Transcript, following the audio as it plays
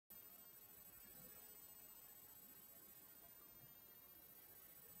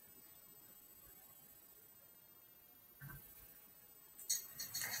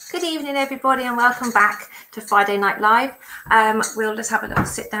Good evening, everybody, and welcome back to Friday Night Live. We'll just have a little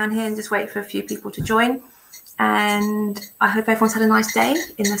sit down here and just wait for a few people to join. And I hope everyone's had a nice day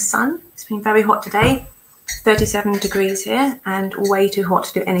in the sun. It's been very hot today, 37 degrees here, and way too hot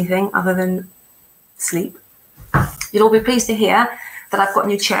to do anything other than sleep. You'll all be pleased to hear that I've got a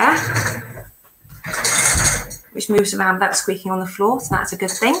new chair, which moves around without squeaking on the floor, so that's a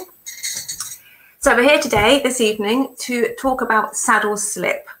good thing. So we're here today, this evening, to talk about saddle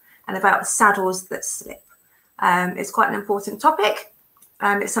slip and about saddles that slip. It's quite an important topic.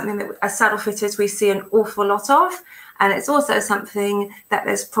 It's something that as saddle fitters we see an awful lot of, and it's also something that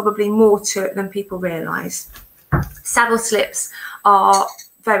there's probably more to it than people realise. Saddle slips are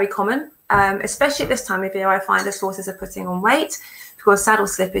very common, especially at this time of year. I find as horses are putting on weight, because saddle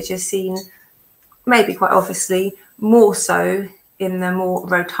slippage is seen, maybe quite obviously, more so in the more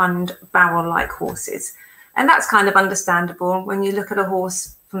rotund barrel-like horses. And that's kind of understandable. When you look at a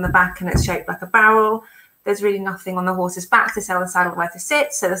horse from the back and it's shaped like a barrel, there's really nothing on the horse's back to tell the saddle where to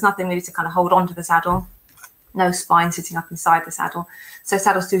sit. So there's nothing really to kind of hold on to the saddle. No spine sitting up inside the saddle. So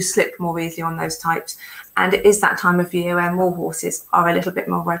saddles do slip more easily on those types. And it is that time of year where more horses are a little bit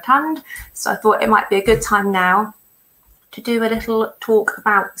more rotund. So I thought it might be a good time now to do a little talk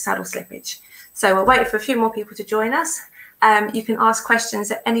about saddle slippage. So we'll wait for a few more people to join us. You can ask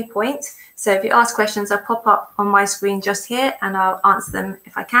questions at any point. So if you ask questions, they'll pop up on my screen just here and I'll answer them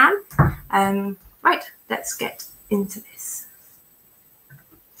if I can. Right, let's get into this.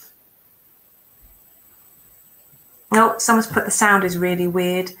 Oh, someone's put the sound is really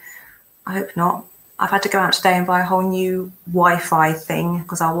weird. I hope not. I've had to go out today and buy a whole new Wi-Fi thing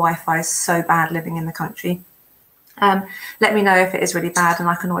because our Wi-Fi is so bad living in the country. Let me know if it is really bad and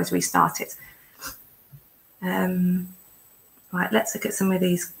I can always restart it. Right, let's look at some of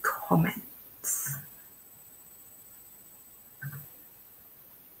these comments.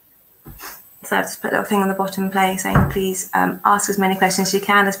 So I've just put a little thing on the bottom play saying, please ask as many questions as you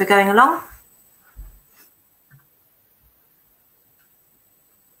can as we're going along.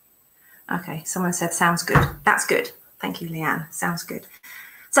 Okay, someone said, sounds good. That's good. Thank you, Leanne. Sounds good.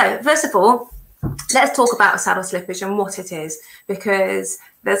 So first of all, let's talk about saddle slippage and what it is, because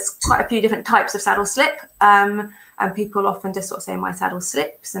there's quite a few different types of saddle slip. And people often just sort of say my saddle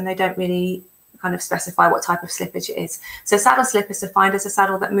slips and they don't really kind of specify what type of slippage it is. So saddle slip is defined as a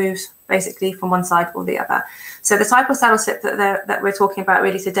saddle that moves basically from one side or the other. So the type of saddle slip that we're talking about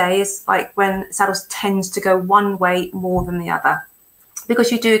really today is like when saddles tend to go one way more than the other.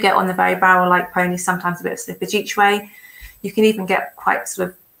 Because you do get on the very barrel-like ponies sometimes a bit of slippage each way. You can even get quite sort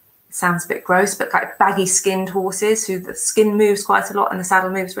of, sounds a bit gross, but like baggy skinned horses who the skin moves quite a lot and the saddle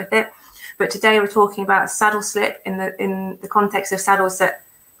moves with it. But today we're talking about saddle slip in the context of saddles that,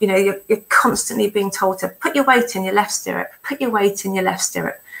 you know, you're constantly being told to put your weight in your left stirrup, put your weight in your left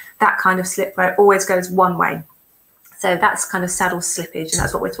stirrup. That kind of slip where it always goes one way. So that's kind of saddle slippage, and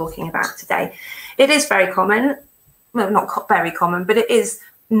that's what we're talking about today. It is very common, well, not very common, but it is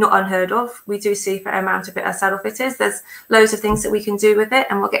not unheard of. We do see a fair amount of it as saddle fitters. There's loads of things that we can do with it,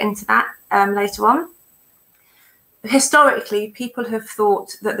 and we'll get into that later on. Historically, people have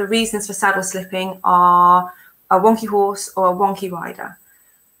thought that the reasons for saddle slipping are a wonky horse or a wonky rider.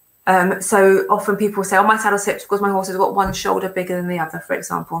 So often people say, oh, my saddle slips because my horse has got one shoulder bigger than the other, for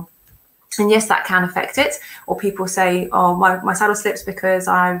example. And yes, that can affect it. Or people say, oh, my saddle slips because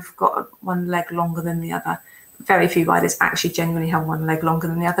I've got one leg longer than the other. Very few riders actually genuinely have one leg longer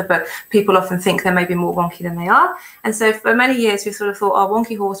than the other, but people often think they're maybe more wonky than they are. And so for many years, we sort of thought, oh,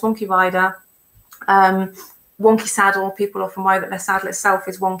 wonky horse, wonky rider, wonky saddle. People often worry that their saddle itself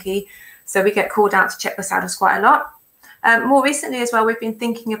is wonky. So we get called out to check the saddles quite a lot. More recently as well, we've been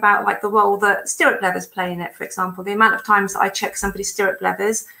thinking about like the role that stirrup leathers play in it. For example, the amount of times that I check somebody's stirrup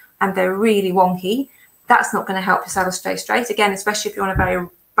leathers and they're really wonky, that's not going to help your saddle stay straight. Again, especially if you're on a very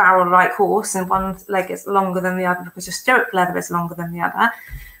barrel-like horse and one leg is longer than the other because your stirrup leather is longer than the other.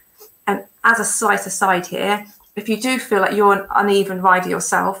 And as a slight aside here, if you do feel like you're an uneven rider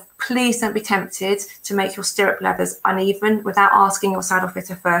yourself, please don't be tempted to make your stirrup leathers uneven without asking your saddle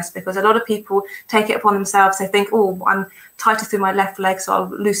fitter first, because a lot of people take it upon themselves. They think, oh, I'm tighter through my left leg, so I'll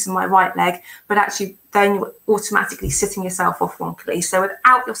loosen my right leg. But actually, then you're automatically sitting yourself off wonkily. So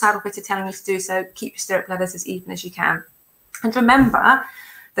without your saddle fitter telling you to do so, keep your stirrup leathers as even as you can. And remember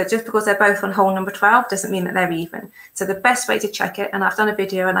that just because they're both on hole number 12 doesn't mean that they're even. So the best way to check it, and I've done a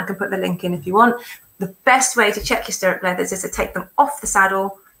video and I can put the link in if you want, the best way to check your stirrup leathers is to take them off the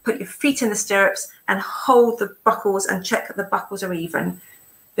saddle, put your feet in the stirrups and hold the buckles and check that the buckles are even,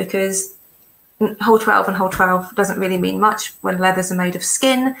 because hole 12 and hole 12 doesn't really mean much when leathers are made of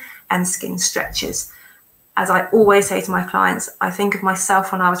skin and skin stretches. as I always say to my clients, I think of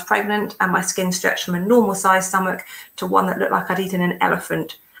myself when I was pregnant and my skin stretched from a normal size stomach to one that looked like I'd eaten an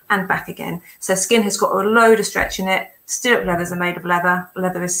elephant and back again. So skin has got a load of stretch in it. Stirrup leathers are made of leather.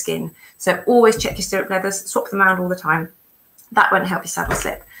 Leather is skin. So always check your stirrup leathers, swap them around all the time. That won't help you saddle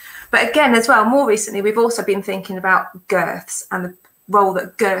slip. But again, as well, more recently, we've also been thinking about girths and the role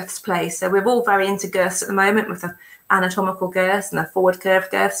that girths play. So we're all very into girths at the moment with the anatomical girths and the forward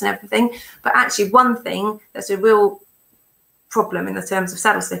curved girths and everything. But actually one thing that's a real problem in the terms of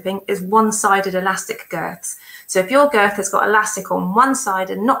saddle slipping is one-sided elastic girths. So if your girth has got elastic on one side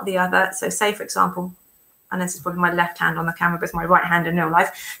and not the other, so say for example, and this is probably my left hand on the camera, but it's my right hand in real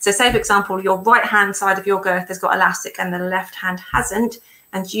life. So say for example, your right hand side of your girth has got elastic and the left hand hasn't,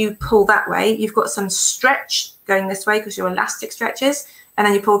 and you pull that way, you've got some stretch going this way because your elastic stretches, and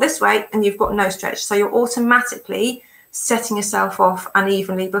then you pull this way and you've got no stretch. So you're automatically setting yourself off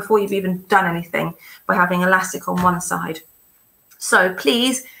unevenly before you've even done anything by having elastic on one side. So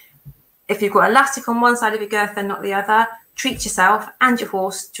please, if you've got elastic on one side of your girth and not the other, treat yourself and your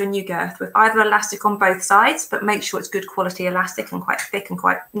horse to a new girth with either elastic on both sides, but make sure it's good quality elastic and quite thick and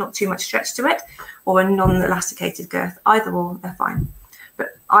quite not too much stretch to it, or a non-elasticated girth. Either or, they're fine.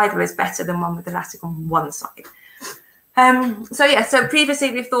 But either is better than one with elastic on one side. So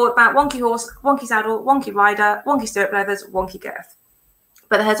previously we've thought about wonky horse, wonky saddle, wonky rider, wonky stirrup leathers, wonky girth.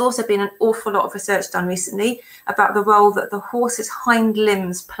 But there has also been an awful lot of research done recently about the role that the horse's hind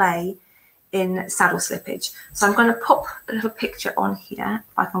limbs play in saddle slippage. So I'm going to pop a little picture on here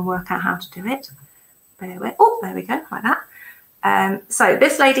if I can work out how to do it. Oh, there we go, like that. So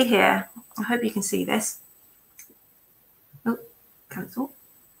this lady here, I hope you can see this. Oh, cancel.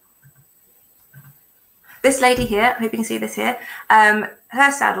 This lady here, I hope you can see this here.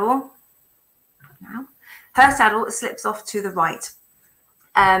 Her saddle slips off to the right.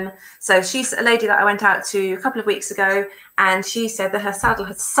 So she's a lady that I went out to a couple of weeks ago, and she said that her saddle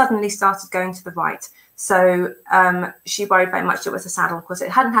had suddenly started going to the right. So she worried very much it was a saddle because it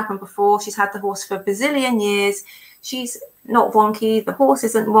hadn't happened before. She's had the horse for a bazillion years. She's not wonky, the horse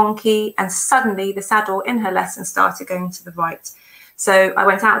isn't wonky, and suddenly the saddle in her lesson started going to the right. So I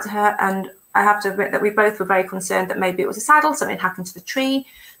went out to her, and I have to admit that we both were very concerned that maybe it was a saddle, something had happened to the tree.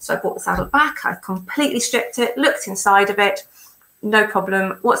 So I brought the saddle back, I completely stripped it, looked inside of it, no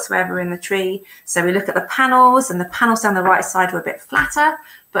problem whatsoever in the tree. So we look at the panels, and the panels down the right side were a bit flatter,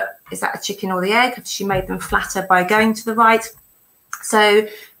 but is that a chicken or the egg? Have she made them flatter by going to the right? So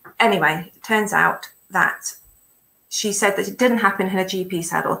anyway, it turns out that she said that it didn't happen in her GP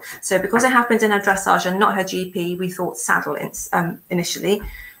saddle. So because it happened in her dressage and not her GP, we thought saddle initially.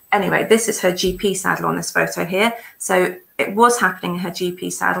 Anyway, this is her GP saddle on this photo here. So it was happening in her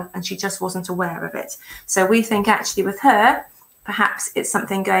GP saddle and she just wasn't aware of it. So we think actually with her, perhaps it's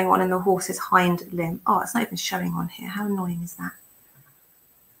something going on in the horse's hind limb. Oh, it's not even showing on here. How annoying is that?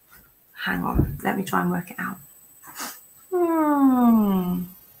 Hang on, let me try and work it out.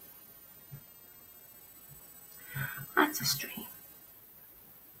 That's a stream.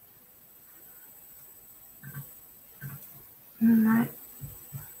 No.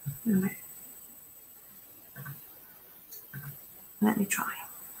 Let me try.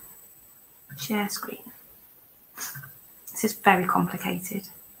 Share screen. This is very complicated.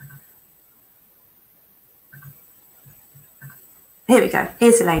 Here we go.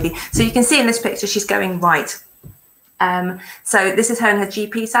 Here's the lady. So you can see in this picture she's going right. So this is her in her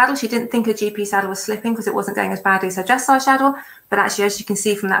GP saddle. She didn't think her GP saddle was slipping because it wasn't going as badly as her dressage saddle. But actually, as you can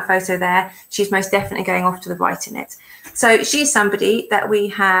see from that photo there, she's most definitely going off to the right in it. So she's somebody that we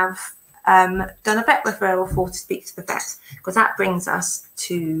have done a vet referral for to speak to the vet, because that brings us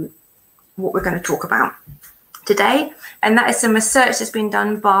to what we're going to talk about today. And that is some research that's been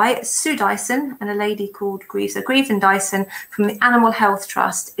done by Sue Dyson and a lady called Greaves and Dyson from the Animal Health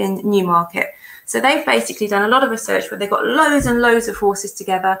Trust in Newmarket. So they've basically done a lot of research where they got loads and loads of horses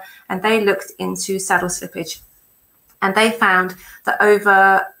together and they looked into saddle slippage. And they found that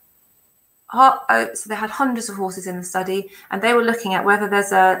so they had hundreds of horses in the study, and they were looking at whether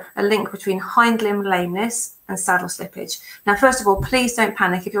there's a link between hind limb lameness and saddle slippage. Now, first of all, please don't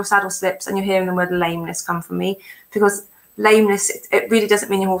panic if your saddle slips and you're hearing the word lameness come from me, because lameness, it really doesn't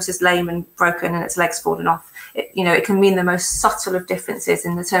mean your horse is lame and broken and its legs fallen off. It can mean the most subtle of differences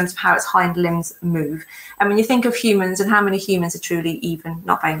in the terms of how its hind limbs move. And when you think of humans and how many humans are truly even,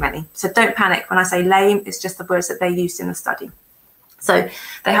 not very many. So don't panic when I say lame, it's just the words that they used in the study. So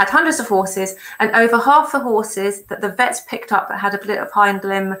they had hundreds of horses, and over half the horses that the vets picked up that had a bit of hind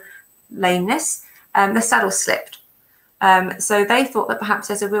limb lameness, the saddle slipped. So they thought that perhaps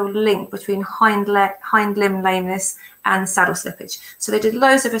there's a real link between hind limb lameness and saddle slippage. So they did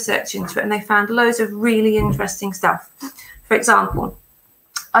loads of research into it and they found loads of really interesting stuff. For example,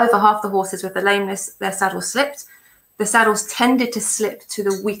 over half the horses with the lameness, their saddles slipped. The saddles tended to slip to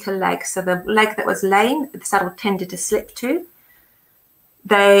the weaker leg. So the leg that was lame, the saddle tended to slip to.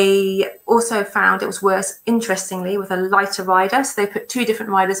 They also found it was worse, interestingly, with a lighter rider. So they put 2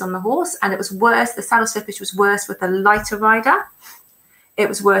 different riders on the horse and it was worse. The saddle slippage was worse with a lighter rider. It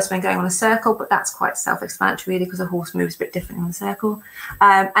was worse when going on a circle, but that's quite self-explanatory really because a horse moves a bit differently on a circle.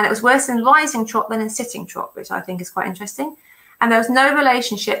 And it was worse in rising trot than in sitting trot, which I think is quite interesting. And there was no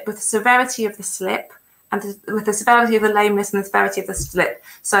relationship with the severity of the slip and with the severity of the lameness and the severity of the slip.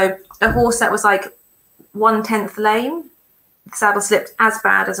 So a horse that was like 1/10 lame, the saddle slipped as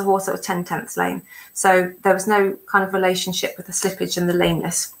bad as a horse that was 10/10 lame. So there was no kind of relationship with the slippage and the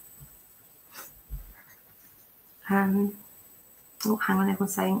lameness. Oh, hang on,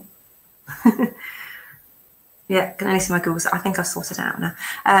 everyone's saying. Yeah, can only see my Googles. I think I've sorted it out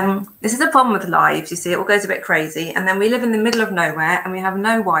now. This is the problem with lives. You see, it all goes a bit crazy. And then we live in the middle of nowhere and we have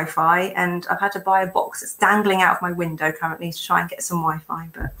no Wi-Fi. And I've had to buy a box that's dangling out of my window currently to try and get some Wi-Fi.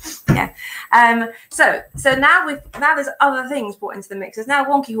 But yeah. So now there's other things brought into the mix. There's now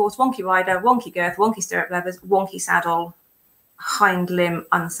wonky horse, wonky rider, wonky girth, wonky stirrup leathers, wonky saddle, hind limb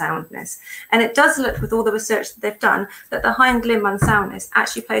unsoundness. And it does look, with all the research that they've done, that the hind limb unsoundness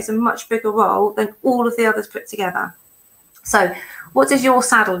actually plays a much bigger role than all of the others put together. So what does your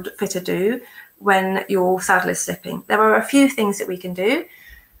saddle fitter do when your saddle is slipping? There are a few things that we can do.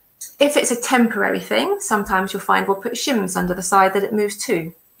 If it's a temporary thing, sometimes you'll find we'll put shims under the side that it moves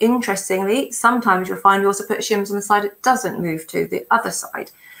to. Interestingly, sometimes you'll find we also put shims on the side it doesn't move to, the other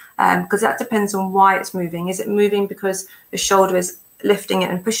side. Because that depends on why it's moving. Is it moving because the shoulder is lifting it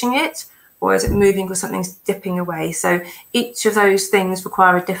and pushing it? Or is it moving because something's dipping away? So each of those things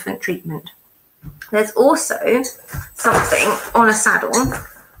require a different treatment. There's also something on a saddle,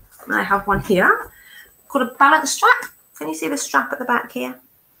 and I have one here, called a balance strap. Can you see the strap at the back here?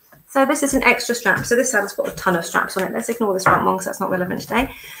 So this is an extra strap. So this saddle's got a ton of straps on it. Let's ignore this front one because that's not relevant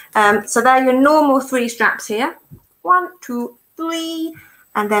today. So they're your normal 3 straps here. 1, 2, 3.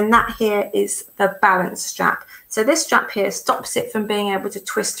 And then that here is the balance strap. So this strap here stops it from being able to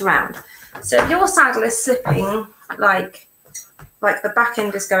twist around. So if your saddle is slipping like the back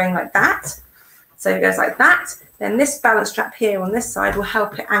end is going like that, so it goes like that, then this balance strap here on this side will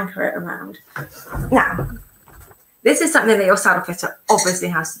help it anchor it around. Now, this is something that your saddle fitter obviously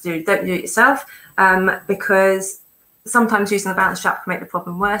has to do. Don't do it yourself because sometimes using the balance strap can make the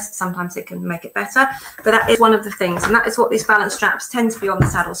problem worse. Sometimes it can make it better. But that is one of the things. And that is what these balance straps tend to be on the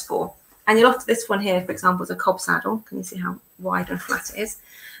saddles for. And you'll often, this one here, for example, is a cob saddle. Can you see how wide and flat it is?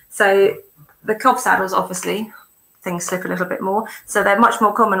 So the cob saddles, obviously, things slip a little bit more. So they're much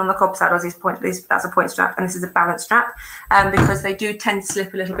more common on the cob saddles. That's a point strap. And this is a balance strap because they do tend to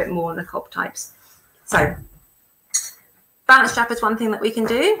slip a little bit more on the cob types. So balance strap is one thing that we can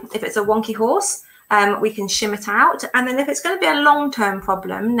do. If it's a wonky horse, we can shim it out, and then if it's going to be a long-term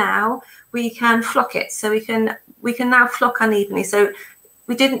problem, now we can flock it. So we can now flock unevenly. So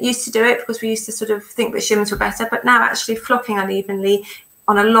we didn't used to do it because we used to sort of think that shims were better, but now actually flocking unevenly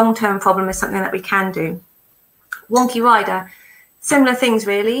on a long-term problem is something that we can do. Wonky rider, similar things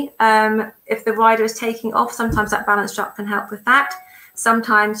really. If the rider is taking off, sometimes that balance strap can help with that.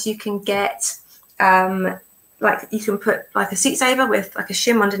 Sometimes you can get like you can put like a seat saver with like a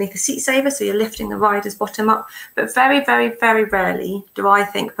shim underneath the seat saver, so you're lifting the rider's bottom up. But very, very, very rarely do I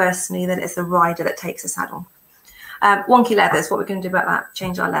think personally that it's the rider that takes a saddle. Wonky leathers, what we're going to do about that?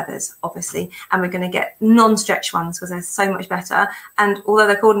 Change our leathers, obviously, and we're going to get non-stretch ones because they're so much better. And although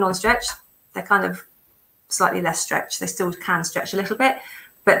they're called non-stretch, they're kind of slightly less stretch. They still can stretch a little bit,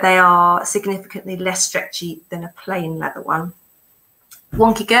 but they are significantly less stretchy than a plain leather one.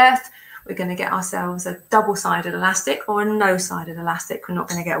 Wonky girth, we're going to get ourselves a double-sided elastic or a no-sided elastic. We're not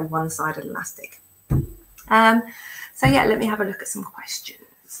going to get a one-sided elastic. So yeah, let me have a look at some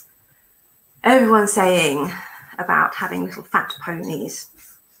questions. Everyone's saying about having little fat ponies.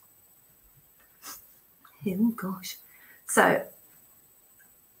 Oh gosh. So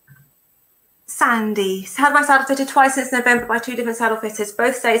Sandy, had my saddle fitted twice since November by 2 different saddle fitters.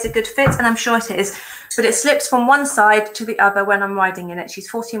 Both say it's a good fit, and I'm sure it is, but it slips from one side to the other when I'm riding in it. She's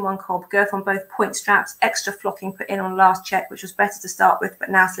 14-1 cob, girth on both point straps, extra flocking put in on last check, which was better to start with, but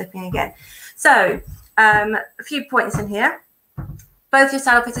now slipping again. So a few points in here. Both your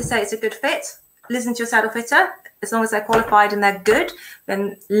saddle fitters say it's a good fit. Listen to your saddle fitter. As long as they're qualified and they're good,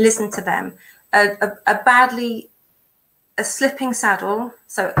 then listen to them. A badly a slipping saddle,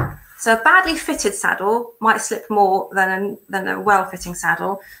 so a badly fitted saddle might slip more than a well-fitting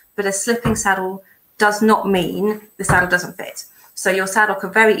saddle, but a slipping saddle does not mean the saddle doesn't fit. So your saddle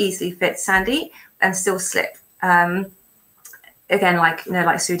could very easily fit Sandy and still slip. Again,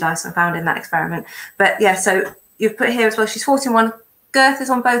 like Sue Dyson found in that experiment. But yeah, so you've put here as well, she's 14-1. Girth is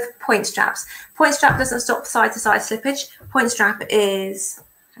on both point straps. Point strap doesn't stop side-to-side slippage. Point strap is,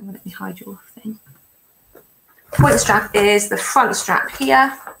 hang on, let me hide your thing. Point strap is the front strap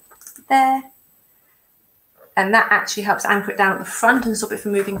here, there, and that actually helps anchor it down at the front and stop it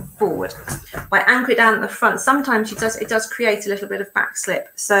from moving forward. By anchoring it down at the front, sometimes it does create a little bit of back slip.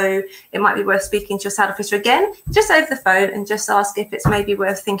 So it might be worth speaking to your saddle fitter again, just over the phone, and just ask if it's maybe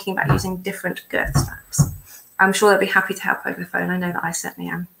worth thinking about using different girth straps. I'm sure they'll be happy to help over the phone. I know that I certainly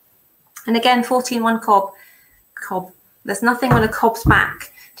am. And again, 14-1 cob. There's nothing on a cob's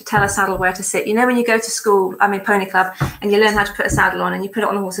back to tell a saddle where to sit. You know, when you go to school, pony club, and you learn how to put a saddle on and you put it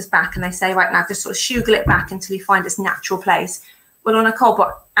on the horse's back and they say, right now, just sort of shugle it back until you find its natural place. Well, on a cob,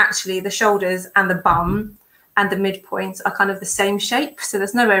 actually, the shoulders and the bum and the midpoint are kind of the same shape. So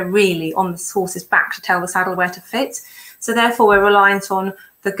there's nowhere really on the horse's back to tell the saddle where to fit. So therefore, we're reliant on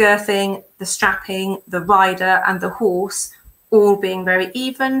the girthing, the strapping, the rider and the horse all being very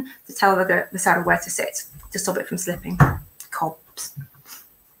even to tell the saddle where to sit, to stop it from slipping. Cobs.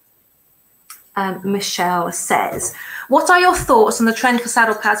 Michelle says, what are your thoughts on the trend for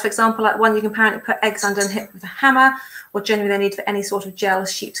saddle pads? For example, like one you can apparently put eggs under and hit with a hammer, or generally they need for any sort of gel,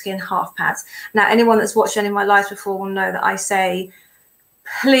 sheepskin, half pads. Now, anyone that's watched any of my lives before will know that I say,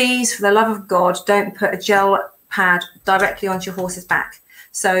 please, for the love of God, don't put a gel pad directly onto your horse's back.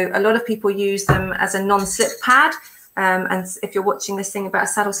 So a lot of people use them as a non-slip pad. And if you're watching this thing about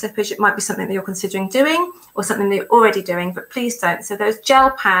saddle slippage, it might be something that you're considering doing or something that you're already doing, but please don't. So those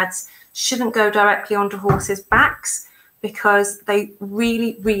gel pads shouldn't go directly onto horses' backs because they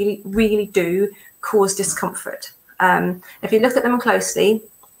really, really, really do cause discomfort. If you look at them closely,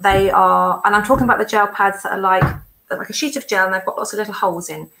 they are, and I'm talking about the gel pads that are like a sheet of gel and they've got lots of little holes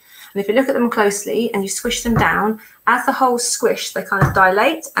in. And if you look at them closely and you squish them down, as the holes squish, they kind of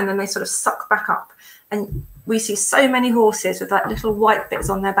dilate and then they sort of suck back up. And we see so many horses with like little white bits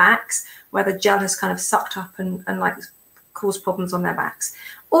on their backs where the gel has kind of sucked up and like caused problems on their backs.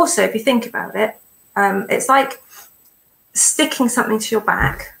 Also, if you think about it, it's like sticking something to your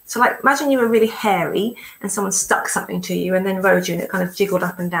back. So like imagine you were really hairy and someone stuck something to you and then rode you and it kind of jiggled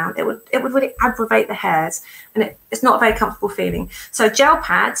up and down. It would really aggravate the hairs and it's not a very comfortable feeling. So gel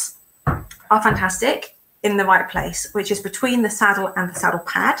pads are fantastic in the right place, which is between the saddle and the saddle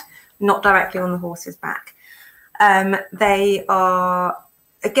pad, not directly on the horse's back. They are,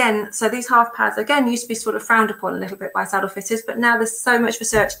 again, so these half pads, again, used to be sort of frowned upon a little bit by saddle fitters, but now there's so much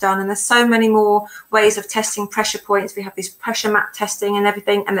research done and there's so many more ways of testing pressure points. We have these pressure map testing and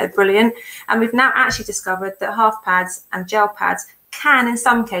everything, and they're brilliant. And we've now actually discovered that half pads and gel pads can, in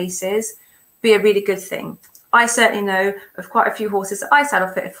some cases, be a really good thing. I certainly know of quite a few horses that I saddle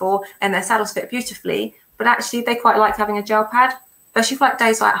fitted for, and their saddles fit beautifully, but actually they quite like having a gel pad, especially for like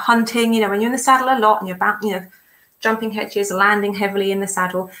days like hunting, you know, when you're in the saddle a lot and you're about, you know, jumping hedges, landing heavily in the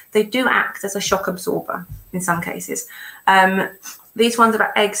saddle. They do act as a shock absorber in some cases. These ones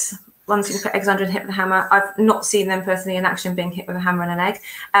about eggs, ones you can put eggs under and hit with a hammer, I've not seen them personally in action being hit with a hammer and an egg,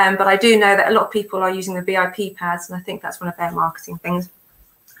 but I do know that a lot of people are using the VIP pads, and I think that's one of their marketing things.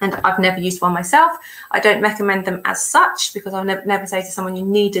 And I've never used one myself. I don't recommend them as such because I'll never say to someone you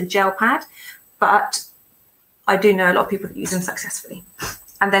need a gel pad, but I do know a lot of people that use them successfully,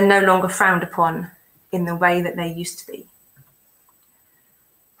 and they're no longer frowned upon in the way that they used to be.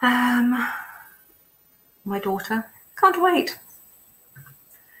 My daughter, can't wait.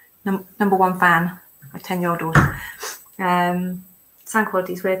 Number one fan, my 10-year-old daughter. Sound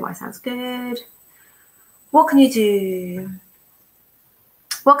quality is weird, mine sounds good. What can you do?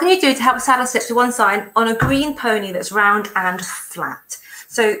 What can you do to help a saddle slip to one side on a green pony that's round and flat?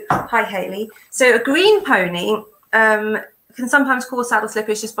 So, hi Hayley. So a green pony can sometimes cause saddle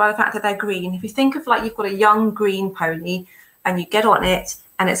slippage just by the fact that they're green. If you think of like you've got a young green pony and you get on it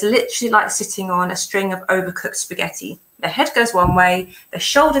and it's literally like sitting on a string of overcooked spaghetti. Their head goes one way, their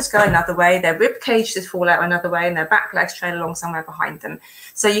shoulders go another way, their rib cage just fall out another way, and their back legs trail along somewhere behind them.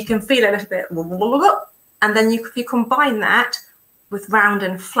 So you can feel a little bit, and then if you combine that with round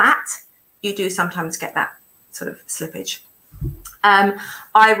and flat, you do sometimes get that sort of slippage.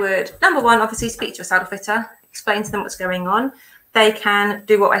 I would, number one, obviously speak to your saddle fitter, explain to them what's going on. They can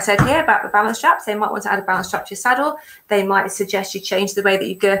do what I said here about the balance straps. They might want to add a balance strap to your saddle. They might suggest you change the way that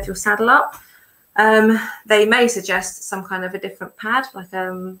you girth your saddle up. They may suggest some kind of a different pad, like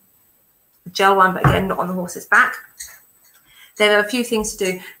a gel one, but again, not on the horse's back. There are a few things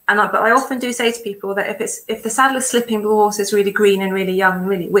to do, but I often do say to people that if the saddle is slipping, the horse is really green and really young and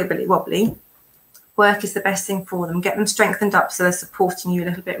really wibbly wobbly, work is the best thing for them. Get them strengthened up so they're supporting you a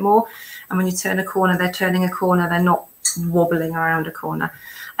little bit more. And when you turn a corner, they're turning a corner, they're not wobbling around a corner.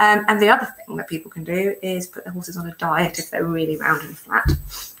 And the other thing that people can do is put their horses on a diet if they're really round and flat.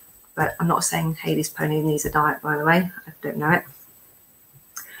 But I'm not saying Hayley's pony needs a diet, by the way. I don't know it.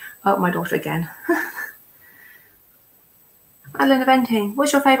 Oh, my daughter again. Alan Venting,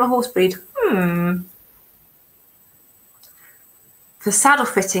 what's your favourite horse breed? For saddle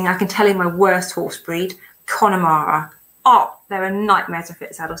fitting, I can tell you my worst horse breed, Connemara. Oh, they're a nightmare to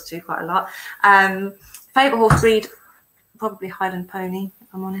fit saddles to quite a lot. Favourite horse breed, probably Highland pony, if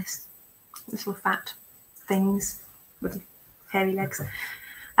I'm honest. Little fat things with hairy legs.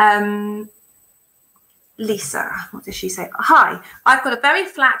 Lisa, what does she say? Hi, I've got a very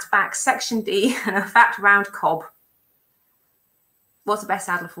flat back, section D, and a fat round cob. What's the best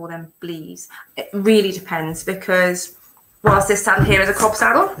saddle for them, please? It really depends, because whilst this saddle here is a cob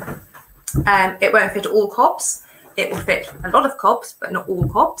saddle, it won't fit all cobs. It will fit a lot of cobs, but not all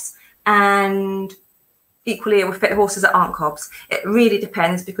cobs. And equally, it will fit horses that aren't cobs. It really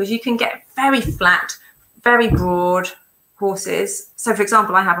depends, because you can get very flat, very broad horses. So, for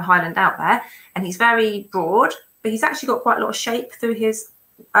example, I have a Highland out there, and he's very broad, but he's actually got quite a lot of shape through his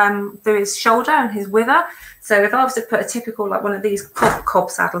shoulder and his wither. So if I was to put a typical, like one of these cob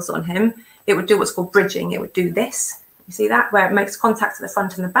saddles on him, it would do what's called bridging. It would do this. You see that? Where it makes contact at the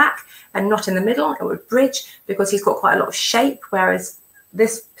front and the back and not in the middle. It would bridge because he's got quite a lot of shape, whereas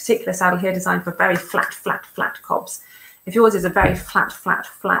this particular saddle here designed for very flat cobs. If yours is a very flat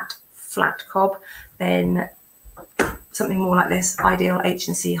cob, then something more like this, Ideal,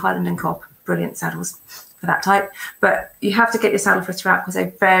 H&C, Highland and Cob, brilliant saddles for that type. But you have to get your saddle fitter out because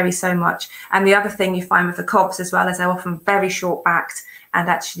they vary so much. And the other thing you find with the cobs as well is they're often very short backed, and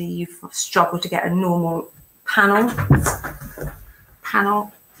actually you struggle to get a normal panel.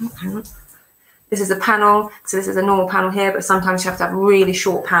 This is a panel, so this is a normal panel here, but sometimes you have to have really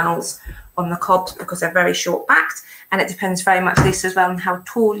short panels on the cobs because they're very short backed. And it depends very much, Lisa, as well on how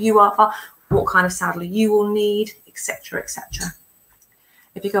tall you are, what kind of saddle you will need, etc, etc.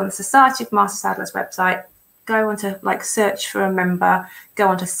 If you go on the Society of Master Saddlers website, go onto search for a member, go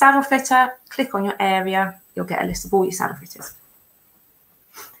onto saddle fitter, click on your area, you'll get a list of all your saddle fitters.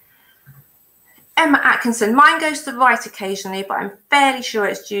 Emma Atkinson, mine goes to the right occasionally, but I'm fairly sure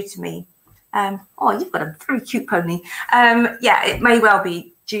it's due to me. Oh, you've got a very cute pony. Yeah, it may well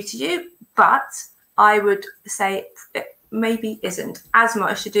be due to you, but I would say it maybe isn't as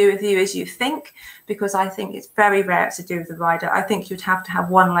much to do with you as you think, because I think it's very rare to do with the rider. I think you'd have to have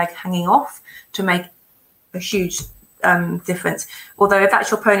one leg hanging off to make a huge difference. Although if that's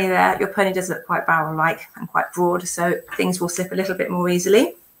your pony there, your pony does look quite barrel-like and quite broad, so things will slip a little bit more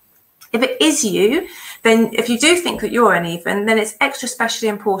easily. If it is you, then if you do think that you're uneven, then it's extra specially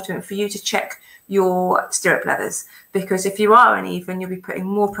important for you to check your stirrup leathers, because if you are uneven, you'll be putting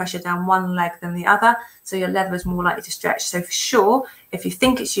more pressure down one leg than the other, so your leather is more likely to stretch. So for sure, if you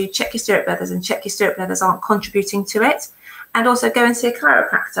think it's you, check your stirrup leathers and check your stirrup leathers aren't contributing to it. And also go and see a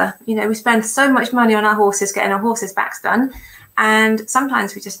chiropractor. You know, we spend so much money on our horses, getting our horses' backs done, and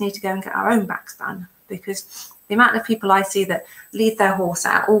sometimes we just need to go and get our own backs done, because the amount of people I see that leave their horse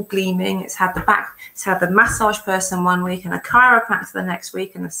out all gleaming, it's had the massage person one week and a chiropractor the next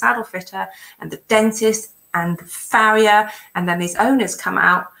week and the saddle fitter and the dentist and the farrier, and then these owners come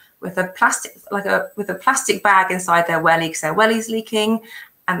out with a plastic bag inside their welly because their welly's leaking,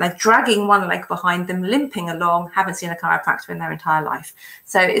 and they're dragging one leg behind them, limping along, haven't seen a chiropractor in their entire life.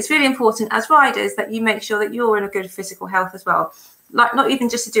 So it's really important as riders that you make sure that you're in a good physical health as well. Like, not even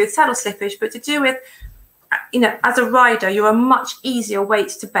just to do with saddle slippage, but to do with, you know, as a rider, you're a much easier weight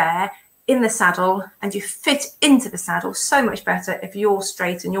to bear in the saddle, and you fit into the saddle so much better if you're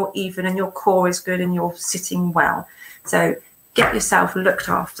straight and you're even and your core is good and you're sitting well. So get yourself looked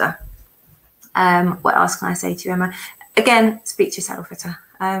after. What else can I say to you, Emma? Again, speak to your saddle fitter.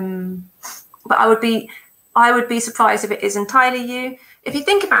 But I would be surprised if it is entirely you. If you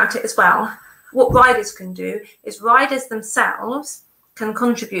think about it as well, what riders can do is riders themselves can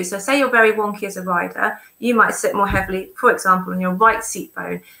contribute. So say you're very wonky as a rider, you might sit more heavily, for example, on your right seat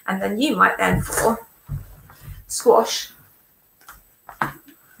bone, and then you might then squash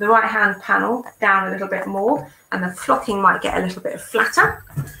the right hand panel down a little bit more, and the flocking might get a little bit flatter.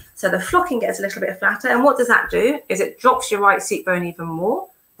 So the flocking gets a little bit flatter, and what does that do is it drops your right seat bone even more,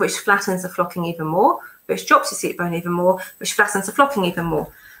 which flattens the flocking even more, which drops your seat bone even more, which flattens the flocking even more.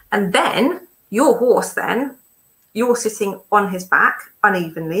 And then your horse, then you're sitting on his back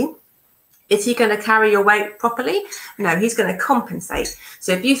unevenly, Is he going to carry your weight properly? No, he's going to compensate.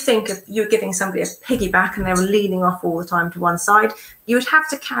 So if you think of you giving somebody a piggyback and they were leaning off all the time to one side, you would have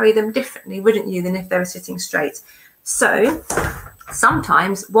to carry them differently, wouldn't you, than if they were sitting straight. So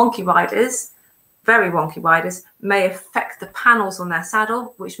sometimes wonky riders, very wonky riders, may affect the panels on their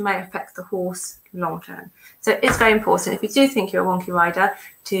saddle, which may affect the horse long term. So it's very important, if you do think you're a wonky rider,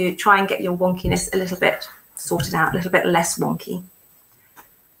 to try and get your wonkiness a little bit sorted out, a little bit less wonky.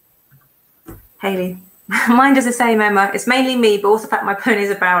 Haley, mine does the same, Emma. It's mainly me, but also the fact my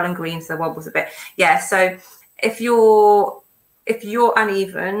ponies are barrel and green, so wobbles a bit. Yeah, so if you're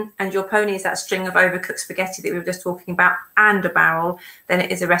uneven and your pony is that string of overcooked spaghetti that we were just talking about and a barrel, then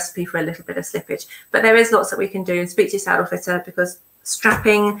it is a recipe for a little bit of slippage. But there is lots that we can do. Speak to your saddle fitter, because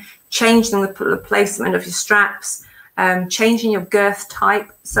strapping, changing the placement of your straps, changing your girth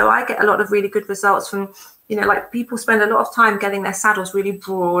type. So I get a lot of really good results from, you know, like people spend a lot of time getting their saddles really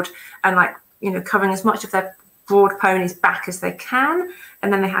broad and like, you know, covering as much of their broad pony's back as they can.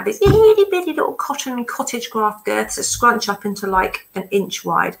 And then they have these itty bitty little cotton cottage craft girths that scrunch up into like an inch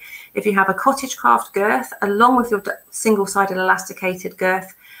wide. If you have a cottage craft girth along with your single-sided elasticated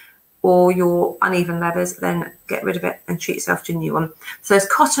girth or your uneven leathers, then get rid of it and treat yourself to a new one. So those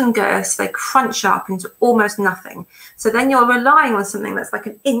cotton girths, they crunch up into almost nothing. So then you're relying on something that's like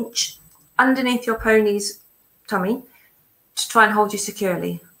an inch underneath your pony's tummy to try and hold you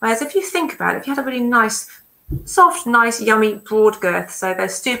securely. Whereas if you think about it, if you had a really nice, soft, nice, yummy, broad girth, so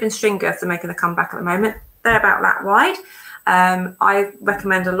those Steuben string girths are making a comeback at the moment, they're about that wide. I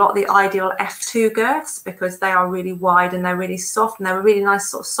recommend a lot the Ideal F2 girths because they are really wide and they're really soft and they're a really nice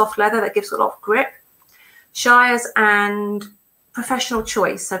sort of soft leather that gives a lot of grip. Shires and Professional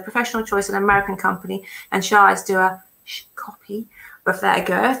Choice. So Professional Choice, an American company, and Shires do a copy of their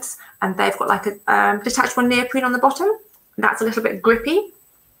girths, and they've got like a detachable neoprene on the bottom. That's a little bit grippy.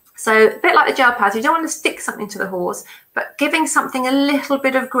 So a bit like the gel pads, you don't want to stick something to the horse, but giving something a little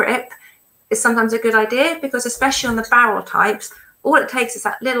bit of grip is sometimes a good idea, because especially on the barrel types, all it takes is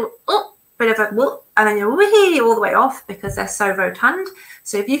that little bit of a whoop, and then you're really all the way off because they're so rotund.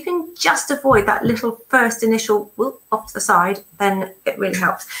 So if you can just avoid that little first initial whoop off to the side, then it really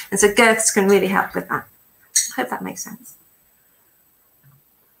helps. And so girths can really help with that. I hope that makes sense.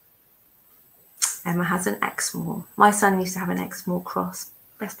 Emma has an Exmoor. My son used to have an Exmoor cross.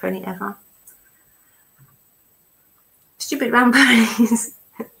 Best pony ever. Stupid round ponies.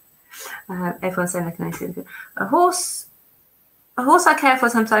 Everyone's saying they can only see the good. A horse I care for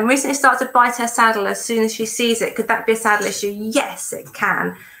sometimes recently started to bite her saddle as soon as she sees it. Could that be a saddle issue? Yes, it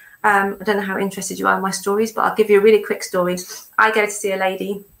can. I don't know how interested you are in my stories, but I'll give you a really quick story. I go to see a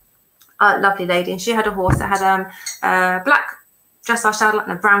lady, a lovely lady, and she had a horse that had a black dressage saddle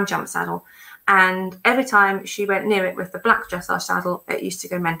and a brown jump saddle. And every time she went near it with the black dressage saddle, it used to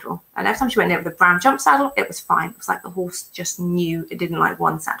go mental. And every time she went near it with the brown jump saddle, it was fine. It was like the horse just knew it didn't like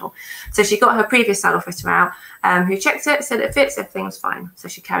one saddle. So she got her previous saddle fitter out, who checked it, said it fits, everything was fine. So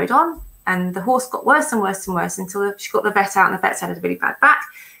she carried on, and the horse got worse and worse and worse until she got the vet out, and the vet said it had a really bad back.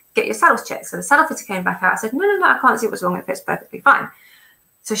 Get your saddles checked. So the saddle fitter came back out. I said, no, I can't see what's wrong. It fits perfectly fine.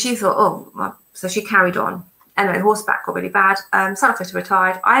 So she thought, oh, well. So she carried on. Anyway, the horse back got really bad. Saddle fitter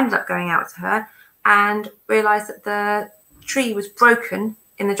retired. I ended up going out to her and realised that the tree was broken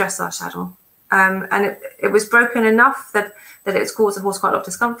in the dressage saddle. And it was broken enough that it was caused the horse quite a lot of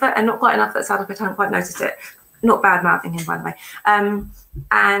discomfort, and not quite enough that the saddle fitter hadn't quite noticed it. Not bad mouthing him, by the way.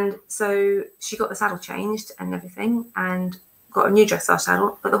 And so she got the saddle changed and everything and got a new dressage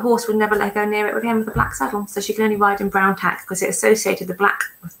saddle, but the horse would never let her go near it again with the black saddle. So she can only ride in brown tack because it associated the black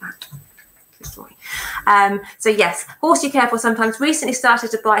with that. Story. So yes, horse you care for sometimes recently started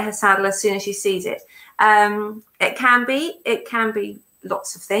to bite her saddle as soon as she sees it. It can be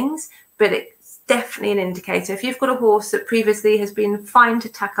lots of things, but it's definitely an indicator. If you've got a horse that previously has been fine to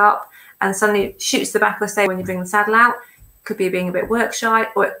tack up and suddenly shoots the back of the stable when you bring the saddle out, it could be being a bit work shy,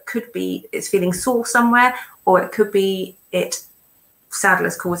 or it could be it's feeling sore somewhere, or it could be saddle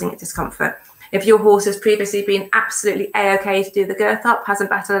is causing it discomfort. If your horse has previously been absolutely A-OK to do the girth up, hasn't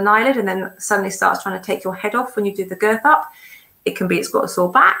batted an eyelid, and then suddenly starts trying to take your head off when you do the girth up, it can be it's got a sore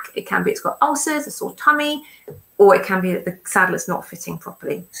back, it can be it's got ulcers, a sore tummy, or it can be that the saddle is not fitting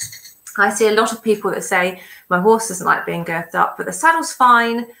properly. I see a lot of people that say, my horse doesn't like being girthed up, but the saddle's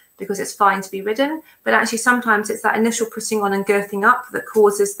fine because it's fine to be ridden. But actually sometimes it's that initial putting on and girthing up that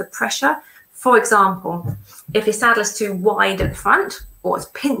causes the pressure. For example, if your saddle is too wide at the front, or it's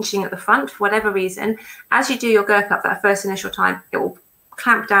pinching at the front for whatever reason, as you do your girth up that first initial time, it will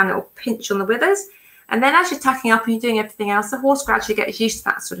clamp down, it will pinch on the withers. And then as you're tacking up and you're doing everything else, the horse gradually gets used to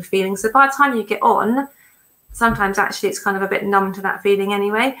that sort of feeling. So by the time you get on, sometimes actually it's kind of a bit numb to that feeling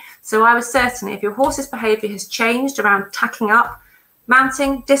anyway. So I would certainly, if your horse's behaviour has changed around tacking up,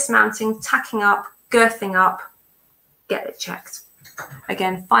 mounting, dismounting, tacking up, girthing up, get it checked.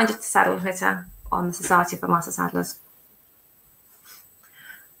 Again, find a saddle fitter on the Society for Master Saddlers.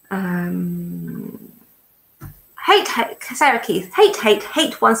 Sarah Keith,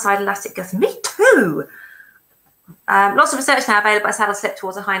 hate one-side elastic girth. Me too. Lots of research now available by saddle slip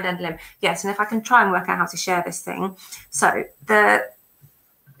towards a hind end limb. Yes, and if I can try and work out how to share this thing. So the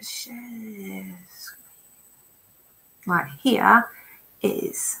right here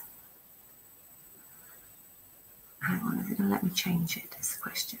is, hang on, is it going to let me change it? Is the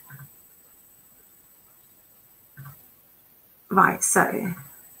question. Right, so is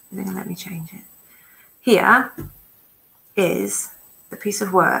it going to let me change it? Here is the piece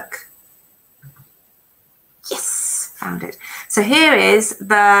of work. Yes, found it. So here is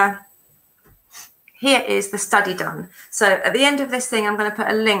the study done. So at the end of this thing, I'm going to put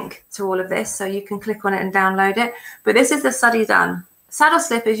a link to all of this so you can click on it and download it. But this is the study done. Saddle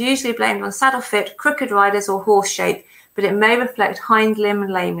slip is usually blamed on saddle fit, crooked riders or horse shape, but it may reflect hind limb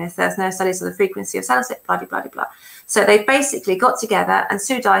lameness. There's no studies of the frequency of saddle slip, blah, blah, blah, blah. So they basically got together, and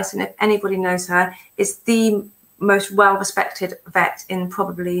Sue Dyson, if anybody knows her, is the most well-respected vet in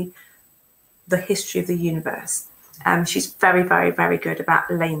probably the history of the universe. She's very, very, very good about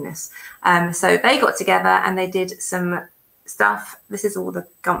lameness. So they got together and they did some stuff. This is all the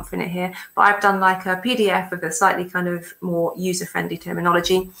gumph in it here, but I've done like a PDF with a slightly kind of more user-friendly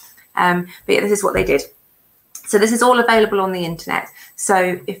terminology. But yeah, this is what they did. So this is all available on the internet.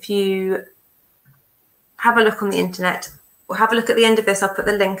 So if you have a look on the internet, or have a look at the end of this, I'll put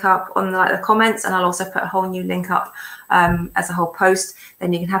the link up on the comments, and I'll also put a whole new link up as a whole post.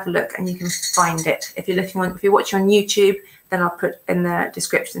 Then you can have a look and you can find it. If you're watching on YouTube, then I'll put in the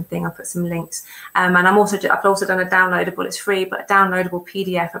description thing, I'll put some links. And I've also done a downloadable, it's free, but a downloadable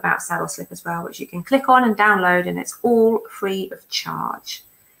PDF about saddle slip as well, which you can click on and download, and it's all free of charge.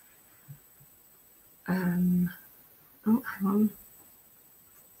 Oh, hang on.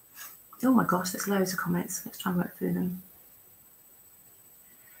 Oh my gosh, there's loads of comments. Let's try and work through them.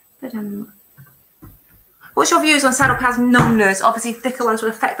 But what's your views on saddle pads numbness? Obviously, thicker ones will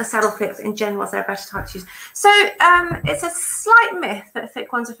affect the saddle fit in general, as they're better type to use. So it's a slight myth that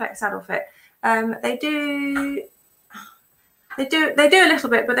thick ones affect saddle fit. They do a little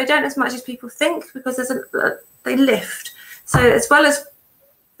bit, but they don't as much as people think, because they lift. So as well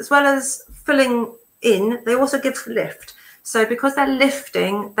as filling in, they also give lift. So because they're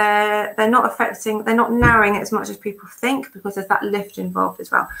lifting, they're not narrowing it as much as people think, because there's that lift involved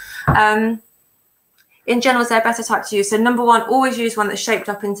as well. In general, they're better type to use. So number one, always use one that's shaped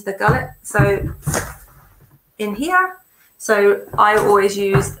up into the gullet. So in here, so I always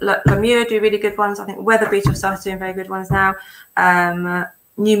use Lemure, do really good ones. I think WEBBER will start doing very good ones now.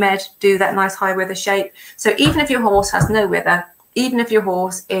 New Med do that nice high wither shape. So even if your horse has no wither, even if your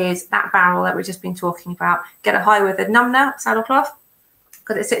horse is that barrel that we've just been talking about, get a high withered numner saddlecloth,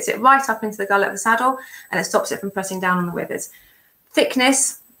 because it sits it right up into the gullet of the saddle and it stops it from pressing down on the withers.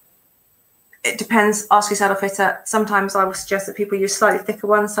 Thickness, it depends. Ask your saddle fitter. Sometimes I will suggest that people use slightly thicker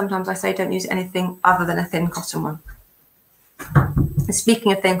ones. Sometimes I say don't use anything other than a thin cotton one. And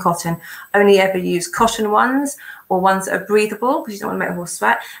speaking of thin cotton, only ever use cotton ones or ones that are breathable, because you don't want to make the horse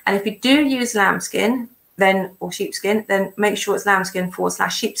sweat. And if you do use lambskin, or sheepskin, then make sure it's lambskin /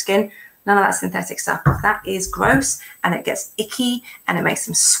 sheepskin. None of that synthetic stuff. That is gross, and it gets icky, and it makes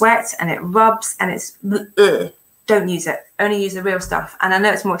them sweat, and it rubs, and it's ugh. Don't use it. Only use the real stuff. And I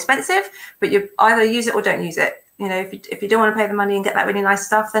know it's more expensive, but you either use it or don't use it. You know, if you don't want to pay the money and get that really nice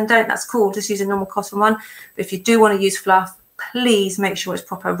stuff, then don't. That's cool. Just use a normal cotton one. But if you do want to use fluff, please make sure it's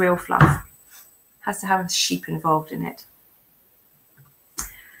proper real fluff. Has to have a sheep involved in it.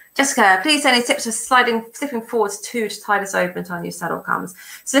 Jessica, please any tips for slipping forwards to tie this open until a new saddle comes.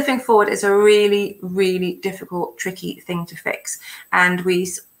 Slipping forward is a really, really difficult, tricky thing to fix. And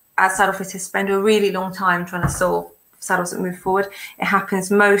we, as saddle fitters, spend a really long time trying to solve saddles that move forward. It happens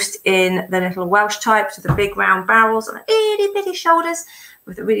most in the little Welsh types with the big round barrels and the itty bitty shoulders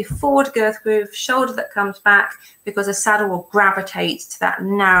with a really forward girth groove, shoulder that comes back, because a saddle will gravitate to that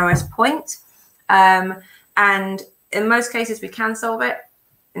narrowest point. And in most cases, we can solve it.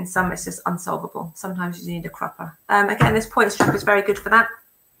 In some, it's just unsolvable. Sometimes you need a cropper. Again, this point strap is very good for that.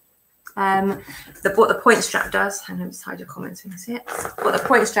 What the point strap does, hang on, let's hide your comments when you see it. What the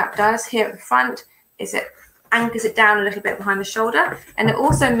point strap does here at the front is it anchors it down a little bit behind the shoulder, and it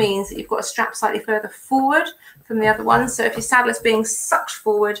also means that you've got a strap slightly further forward from the other one. So if your saddle is being sucked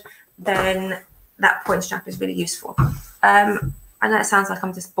forward, then that point strap is really useful. I know it sounds like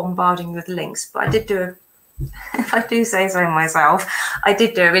I'm just bombarding you with links, but I did do if I do say so myself, I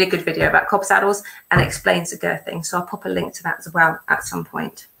did do a really good video about cob saddles and it explains the girthing. So I'll pop a link to that as well at some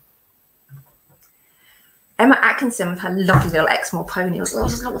point. Emma Atkinson with her lovely little Exmoor pony, with a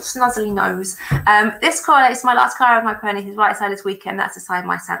little snuzzly nose. This correlates to my last car of my pony, whose right side is weekend. That's the side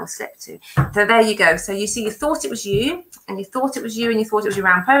my saddle slipped to. So there you go. So you see, you thought it was you, and you thought it was you, and you thought it was your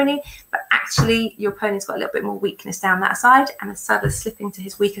round pony, but actually your pony's got a little bit more weakness down that side, and the saddle is slipping to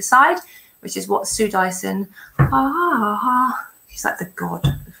his weaker side, which is what Sue Dyson, she's like the god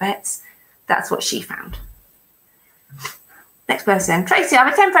of vets. That's what she found. Next person, Tracy, I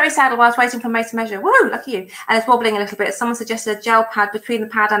have a temporary saddle while I was waiting for mate to measure. Woo, lucky you. And it's wobbling a little bit. Someone suggested a gel pad between the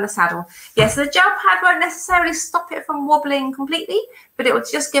pad and the saddle. Yes, so the gel pad won't necessarily stop it from wobbling completely, but it will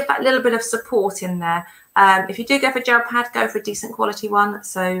just give that little bit of support in there. If you do go for a gel pad, go for a decent quality one.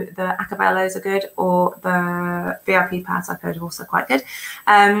 So the Acabellos are good, or the VIP pads I've heard are also quite good.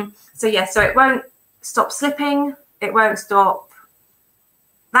 So yeah, so it won't stop slipping. It won't stop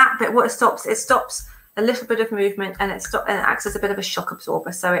that, but what it stops a little bit of movement, and it acts as a bit of a shock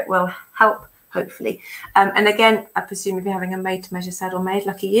absorber, so it will help, hopefully. And again, I presume if you're having a made-to-measure saddle made,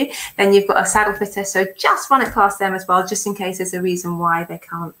 lucky you, then you've got a saddle fitter, so just run it past them as well, just in case there's a reason why they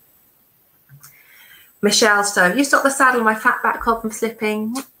can't. Michelle Stowe, you stopped the saddle of my flat back cob from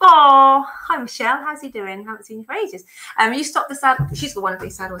slipping. Oh, hi Michelle, how's he doing? Haven't seen you for ages. You stopped the saddle, she's got one of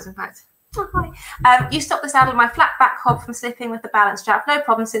these saddles in fact. Oh, hi. You stopped the saddle of my flat back hob from slipping with the balance strap. No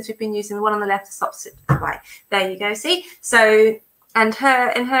problem, since we've been using the one on the left to stop slip. Right, there you go. See, so in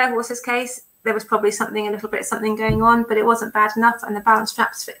her horse's case, there was probably a little bit something going on, but it wasn't bad enough. And the balance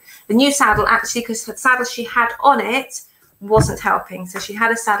straps fit. The new saddle actually, because the saddle she had on it wasn't helping, so she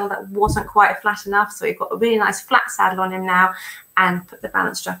had a saddle that wasn't quite flat enough. So we've got a really nice flat saddle on him now, and put the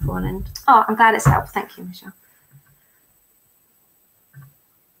balance strap on. And oh, I'm glad it's helped. Thank you, Michelle.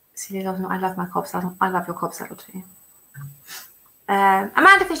 I love my cob saddle. I love your cob saddle too.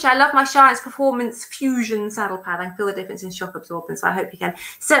 Amanda Fisher, I love my Shines Performance Fusion saddle pad. I can feel the difference in shock absorbance, so I hope you can.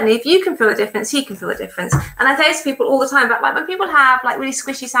 Certainly, if you can feel the difference, he can feel the difference. And I say to people all the time, but like when people have like really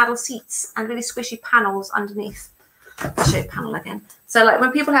squishy saddle seats and really squishy panels underneath. I'll show you panel again. So like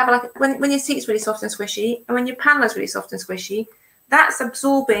when people have like when your seat's really soft and squishy, and when your panel is really soft and squishy, that's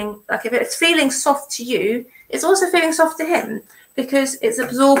absorbing. Like if it's feeling soft to you, it's also feeling soft to him, because it's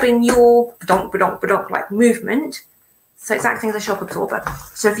absorbing your badonk, badonk, badonk like movement. So it's acting as a shock absorber.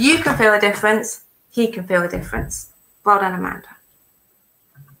 So if you can feel a difference, he can feel a difference. Well done, Amanda.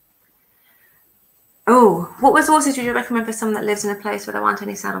 Oh, what horses would you recommend for someone that lives in a place where there aren't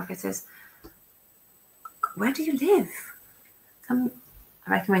any saddle fitters? Where do you live? I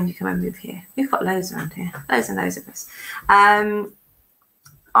recommend you come and move here. We've got loads around here. Loads and loads of us.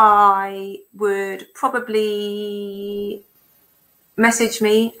 I would probably message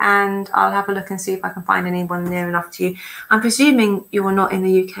me and I'll have a look and see if I can find anyone near enough to you. I'm presuming you are not in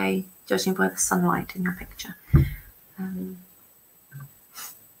the UK, judging by the sunlight in your picture.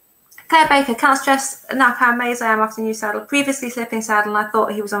 Claire Baker, can't stress enough how amazed I am after new saddle. Previously slipping saddle, and I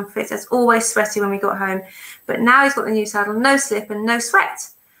thought he was unfit. It's always sweaty when we got home. But now he's got the new saddle, no slip and no sweat.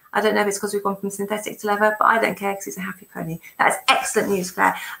 I don't know if it's because we've gone from synthetic to leather, but I don't care because he's a happy pony. That's excellent news,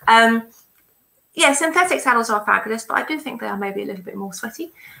 Claire. Yeah, synthetic saddles are fabulous, but I do think they are maybe a little bit more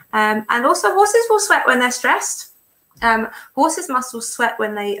sweaty. And also horses will sweat when they're stressed. Horses' muscles sweat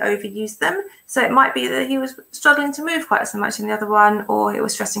when they overuse them. So it might be that he was struggling to move quite so much in the other one, or it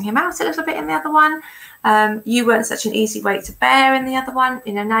was stressing him out a little bit in the other one. You weren't such an easy weight to bear in the other one.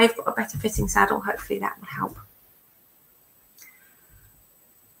 You know, now you've got a better fitting saddle. Hopefully that will help.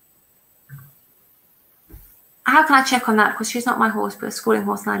 How can I check on that? Because she's not my horse, but a schooling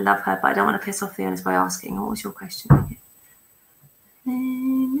horse, and I love her, but I don't want to piss off the owners by asking. What was your question?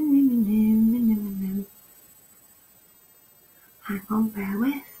 Hang on, bear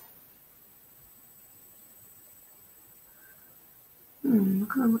with. I can't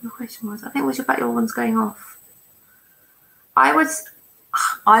remember what your question was. I think it was about your ones going off. I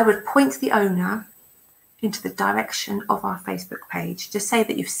would point the owner into the direction of our Facebook page. Just say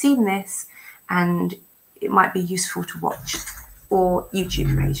that you've seen this and it might be useful to watch, or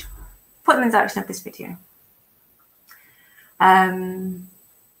YouTube page. Put them in the direction of this video.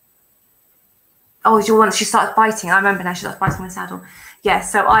 Oh, your one, she started biting. I remember now, she started biting the saddle. Yeah,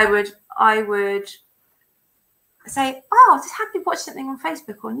 so I would say, oh, I just happened to watch something on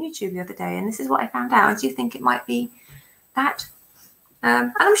Facebook or on YouTube the other day, and this is what I found out. Do you think it might be that?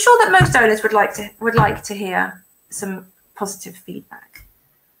 And I'm sure that most owners would like to hear some positive feedback.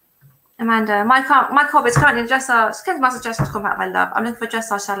 Amanda, my cob is currently in dressage. It's kind of dressage compact I love. I'm looking for a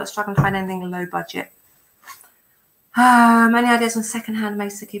dressage saddle, struggling to find anything low budget. Many ideas on second-hand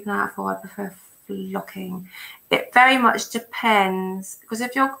makes to keep an eye out for. I prefer locking. It very much depends, because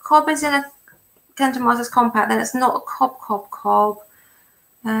if your cob is in a Kenton Masters compact, then it's not a cob.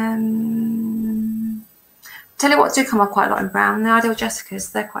 Tell you what do come up quite a lot in brown. The Ideal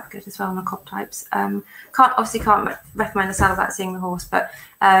Jessicas, they're quite good as well on the cob types. Can't recommend the saddle without seeing the horse, but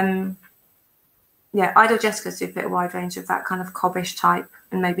yeah, Ideal Jessicas do fit a wide range of that kind of cobbish type,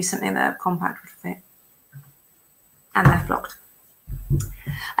 and maybe something that a compact would fit. And they're flocked.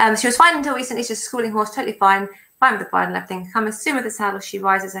 She was fine until recently. She's a schooling horse, totally fine with the bridle and everything. Coming soon with the saddle, she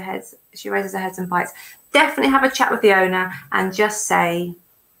raises her head and bites. Definitely have a chat with the owner and just say,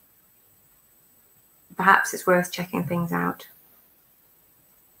 perhaps it's worth checking things out.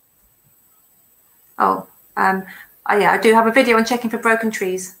 Yeah, I do have a video on checking for broken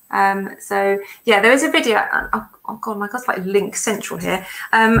trees. So yeah, there is a video. Oh God, my God's like link central here.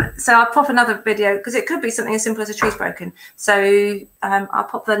 So I'll pop another video, because it could be something as simple as a tree's broken. So I'll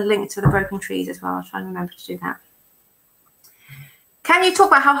pop the link to the broken trees as well. I'll try and remember to do that. Can you talk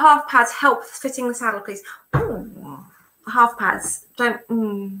about how half pads help fitting the saddle, please? Ooh, half pads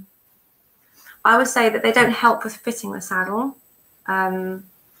don't. I would say that they don't help with fitting the saddle. They're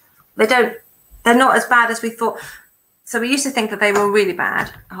not as bad as we thought. So we used to think that they were really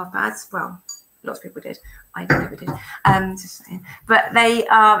bad, half pads. Well, lots of people did. I never did. Just saying. But they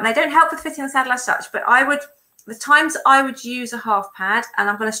don't help with fitting the saddle as such. But the times I would use a half pad, and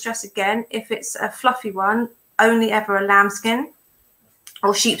I'm going to stress again, if it's a fluffy one, only ever a lambskin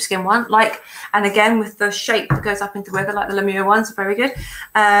or sheepskin one. And again, with the shape that goes up into weather, like the Lemure ones, are very good.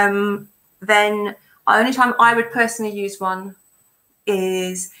 Then the only time I would personally use one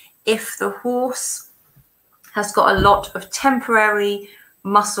is if the horse has got a lot of temporary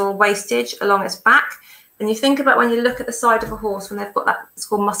muscle wastage along its back. And you think about when you look at the side of a horse, when they've got that, it's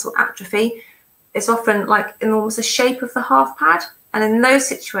called muscle atrophy, it's often like in almost the shape of the half pad. And in those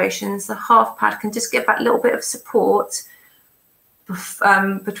situations, the half pad can just give that little bit of support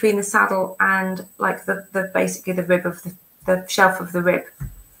between the saddle and like basically the rib of the shelf of the rib.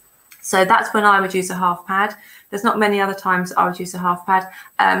 So that's when I would use a half pad. There's not many other times I would use a half pad.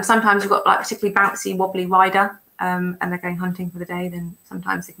 Sometimes you've got like particularly bouncy, wobbly rider, and they're going hunting for the day, then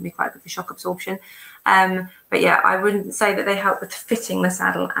sometimes they can be quite good for shock absorption. But yeah, I wouldn't say that they help with fitting the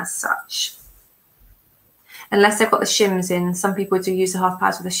saddle as such. Unless they've got the shims in. Some people do use the half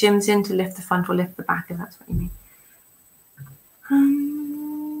pads with the shims in to lift the front or lift the back, if that's what you mean.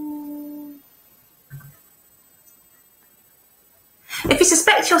 If you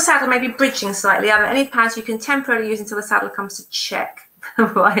suspect your saddle may be bridging slightly, are there any pads you can temporarily use until the saddle comes to check?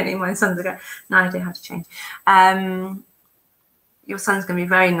 Right, my son's going, no idea how to change. Your son's going to be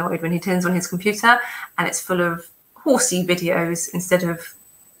very annoyed when he turns on his computer and it's full of horsey videos instead of,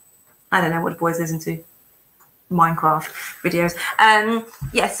 I don't know what the boys listen to, Minecraft videos.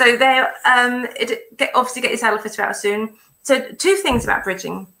 Yeah, so they're obviously get your saddle fitted out soon. So two things about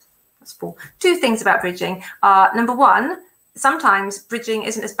bridging. That's four. Two things about bridging are, number one, sometimes bridging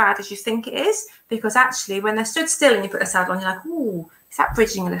isn't as bad as you think it is, because actually when they're stood still and you put the saddle on, you're like, ooh, is that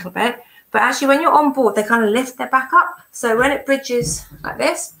bridging a little bit? But actually when you're on board, they kind of lift their back up. So when it bridges like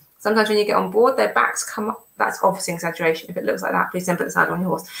this, sometimes when you get on board, their backs come up. That's obviously an exaggeration. If it looks like that, please don't put the saddle on your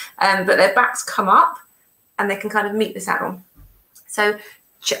horse. But their backs come up and they can kind of meet the saddle. So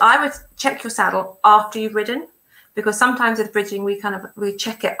I would check your saddle after you've ridden, because sometimes with bridging, we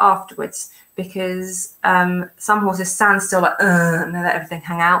check it afterwards, because some horses stand still like, and they let everything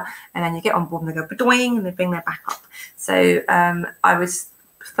hang out, and then you get on board and they go ba-doing and they bring their back up. So I would,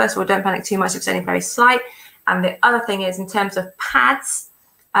 first of all, don't panic too much if it's only very slight. And the other thing is, in terms of pads,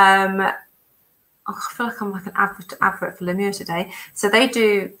 I feel like I'm like an advert for Lemure today. So they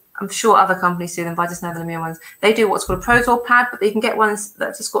do, I'm sure other companies do them, but I just know the Lemure ones. They do what's called a Prozor pad, but you can get ones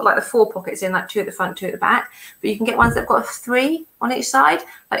that just got like the 4 pockets in, like 2 at the front, 2 at the back. But you can get ones that have got 3 on each side,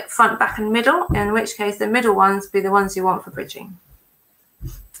 like front, back, and middle. In which case, the middle ones be the ones you want for bridging.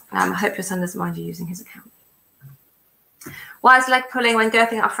 I hope your son doesn't mind you using his account. Why is leg pulling when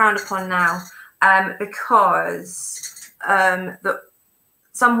girthing are frowned upon now? Because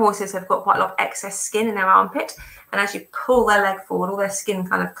some horses have got quite a lot of excess skin in their armpit, and as you pull their leg forward, all their skin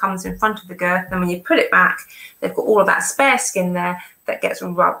kind of comes in front of the girth, and when you put it back, they've got all of that spare skin there that gets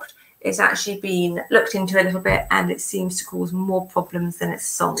rubbed. It's actually been looked into a little bit, and it seems to cause more problems than it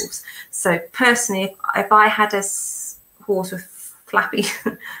solves. So personally, if I had a horse with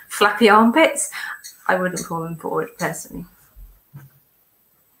flappy armpits, I wouldn't pull them forward personally.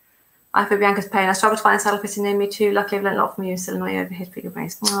 I feel Bianca's pain. I struggle to find a saddle fitting near me too. Luckily, I've learned a lot from you. Still annoying overhead bigger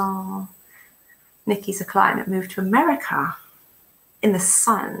brace. Oh, Nikki's a client that moved to America in the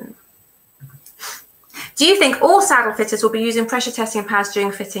sun. Do you think all saddle fitters will be using pressure testing pads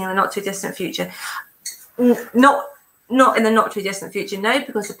during fitting in the not too distant future? Not in the not too distant future, no,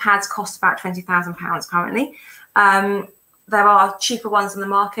 because the pads cost about £20,000 currently. There are cheaper ones on the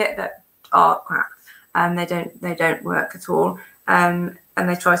market that are crap, and they don't work at all. And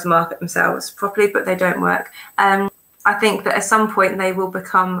they try to market themselves properly, but they don't work. I think that at some point they will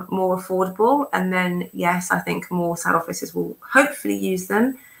become more affordable, and then yes, I think more saddle fitters will hopefully use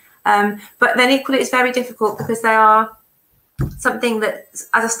them. But then equally, it's very difficult because they are something that,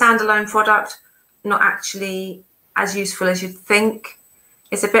 as a standalone product, not actually as useful as you'd think.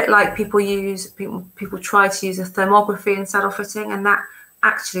 It's a bit like people try to use a thermography in saddle fitting, and that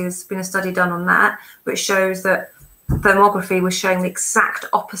actually there's been a study done on that, which shows that thermography was showing the exact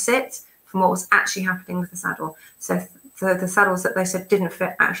opposite from what was actually happening with the saddle. So the saddles that they said didn't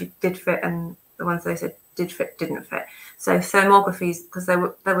fit actually did fit, and the ones they said did fit didn't fit. So thermographies, because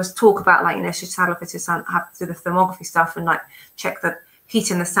there was talk about, like, you know, should saddle fitters have to do the thermography stuff and like check the heat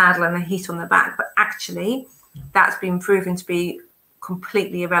in the saddle and the heat on the back, but actually that's been proven to be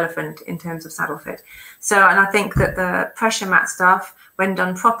completely irrelevant in terms of saddle fit. So, and I think that the pressure mat stuff, when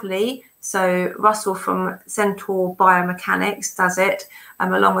done properly, so Russell from Centaur Biomechanics does it,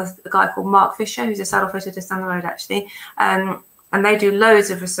 along with a guy called Mark Fisher, who's a saddle fitter just down the road actually, and they do loads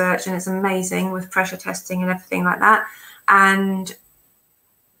of research, and it's amazing with pressure testing and everything like that.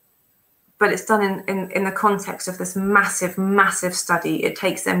 But it's done in the context of this massive study. It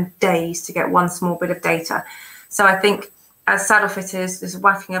takes them days to get one small bit of data. So I think as saddle fitters, just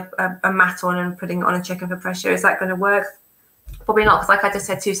whacking a mat on and putting it on and checking for pressure, is that going to work? Probably not, because like I just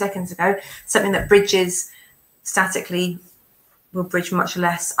said 2 seconds ago, something that bridges statically will bridge much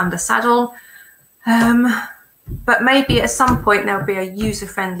less under saddle. But maybe at some point there'll be a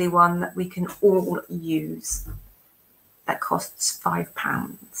user-friendly one that we can all use that costs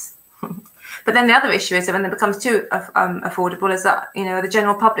 £5. But then the other issue is that when it becomes too affordable, is that, you know, the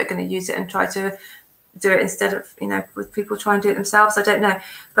general public going to use it and try to do it instead of, you know, with people trying to do it themselves? I don't know.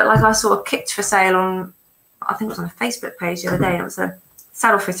 But like, I saw a kit for sale on, I think it was on a Facebook page the other day, and it was a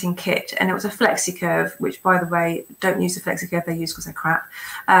saddle fitting kit, and it was a flexi curve, which, by the way, don't use the flexi curve they use because they're crap.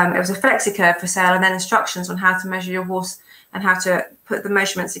 It was a flexi curve for sale, and then instructions on how to measure your horse and how to put the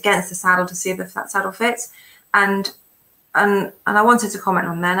measurements against the saddle to see if that saddle fits. And I wanted to comment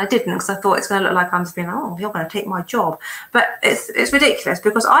on that, and I didn't, because I thought it's going to look like I'm just being, oh, you're going to take my job. But it's ridiculous,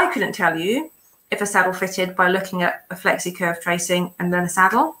 because I couldn't tell you if a saddle fitted by looking at a flexi curve tracing and then a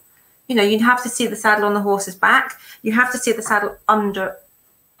saddle. You know, you have to see the saddle on the horse's back. You have to see the saddle under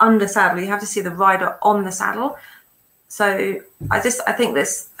saddle. You have to see the rider on the saddle. So I think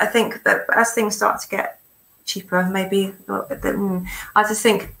that as things start to get cheaper, maybe I just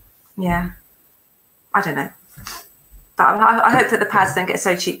think, yeah, I don't know. But I hope that the pads don't get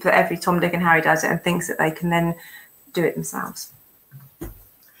so cheap that every Tom, Dick and Harry does it and thinks that they can then do it themselves.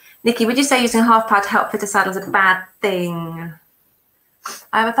 Nikki, would you say using a half pad to help fit a saddle is a bad thing?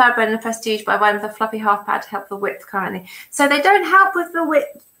 I have a thoroughbred and a prestige, but I ride with a fluffy half pad to help the width currently. So they don't help with the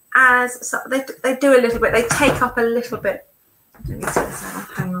width as so they do a little bit. They take up a little bit. I don't need to say this out.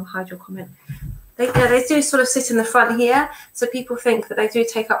 Hang on, I'll hide your comment. They do sort of sit in the front here, so people think that they do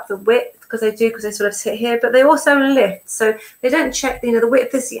take up the width because they sort of sit here, but they also lift. So they don't check. You know, the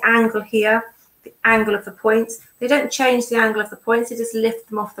width is the angle here, the angle of the points. They don't change the angle of the points. They just lift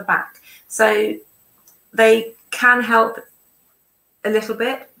them off the back. So they can help a little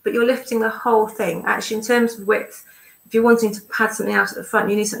bit, but you're lifting the whole thing. Actually, in terms of width, if you're wanting to pad something out at the front,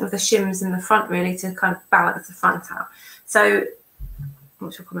 you need something with the shims in the front really to kind of balance the front out. So,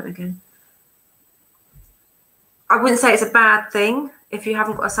 what's your comment again? I wouldn't say it's a bad thing if you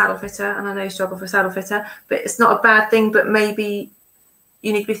haven't got a saddle fitter, and I know you struggle for a saddle fitter, but it's not a bad thing, but maybe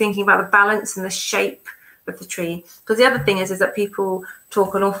you need to be thinking about the balance and the shape of the tree. Because the other thing is that people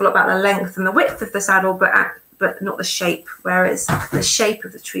talk an awful lot about the length and the width of the saddle, but not the shape, whereas the shape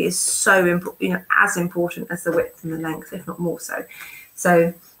of the tree is so important, you know, as important as the width and the length, if not more so.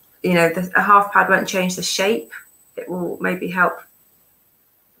 So, you know, a half pad won't change the shape. It will maybe help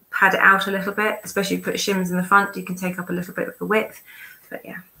pad it out a little bit, especially if you put shims in the front, you can take up a little bit of the width. But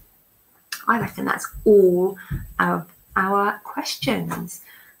yeah, I reckon that's all of our questions.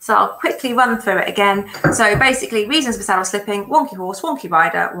 So I'll quickly run through it again. So basically, reasons for saddle slipping: wonky horse, wonky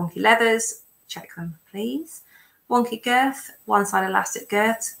rider, wonky leathers. Check them, please. Wonky girth, one side elastic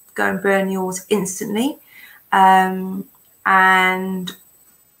girth, go and burn yours instantly. And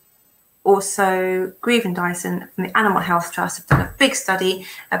also Grieve and Dyson from the Animal Health Trust have done a big study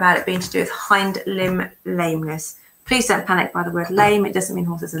about it being to do with hind limb lameness. Please don't panic by the word lame. It doesn't mean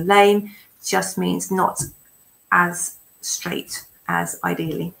horses are lame. It just means not as straight as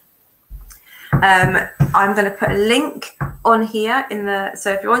ideally. I'm going to put a link on here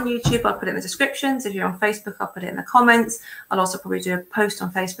so if you're on YouTube, I'll put it in the descriptions. If you're on Facebook, I'll put it in the comments. I'll also probably do a post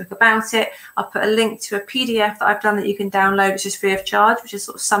on Facebook about it. I'll put a link to a PDF that I've done that you can download, which is free of charge, which is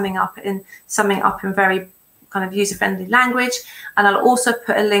sort of summing up in very kind of user-friendly language. And I'll also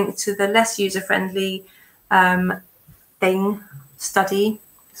put a link to the less user-friendly study.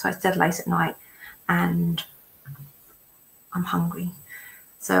 So it's dead late at night and I'm hungry.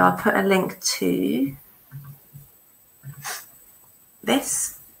 So I'll put a link to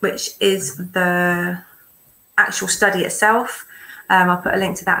this, which is the actual study itself. I'll put a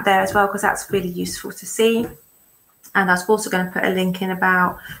link to that there as well, because that's really useful to see. And I was also going to put a link in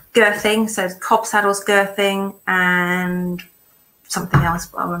about girthing, so cob saddles, girthing, and something else,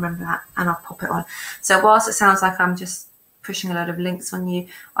 but I'll remember that and I'll pop it on. So whilst it sounds like I'm just pushing a load of links on you,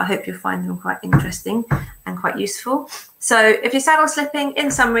 I hope you'll find them quite interesting and quite useful. So if you're saddle slipping,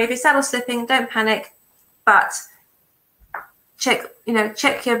 in summary, if you're saddle slipping, don't panic, but check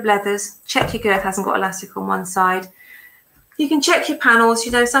your leathers, check your girth hasn't got elastic on one side. You can check your panels,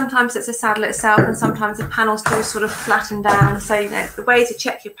 sometimes it's the saddle itself and sometimes the panels do sort of flatten down. So, the way to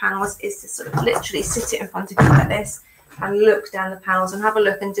check your panels is to sort of literally sit it in front of you like this and look down the panels and have a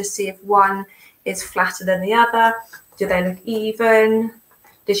look and just see if one is flatter than the other. Do they look even?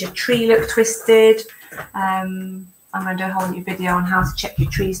 Does your tree look twisted? I'm going to do a whole new video on how to check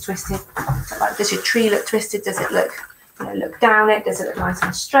your trees twisted. So, like, does your tree look twisted? Does it look, look down it? Does it look nice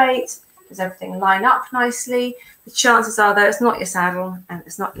and straight? Does everything line up nicely? The chances are, though, it's not your saddle and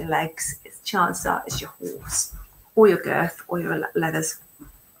it's not your legs. Chances are it's your horse or your girth or your leathers.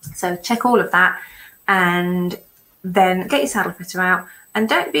 So check all of that and then get your saddle fitter out. And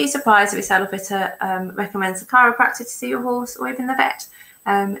don't be surprised if your saddle fitter recommends a chiropractor to see your horse or even the vet.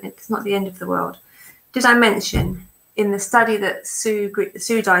 It's not the end of the world. Did I mention in the study that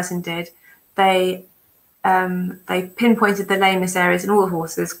Sue Dyson did, they pinpointed the lameness areas in all the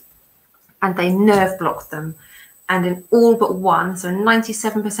horses and they nerve blocked them. And in all but one, so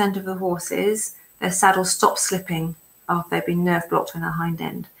 97% of the horses, their saddle stopped slipping after they've been nerve blocked on their hind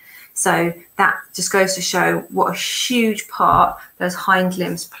end. So that just goes to show what a huge part those hind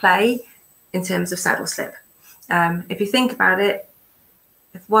limbs play in terms of saddle slip. If you think about it,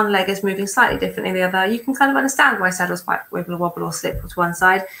 if one leg is moving slightly differently than the other, you can kind of understand why saddles might wibble or wobble or slip to one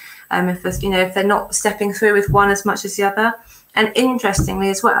side. If they're not stepping through with one as much as the other. And interestingly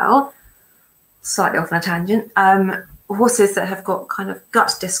as well, slightly off on a tangent, horses that have got kind of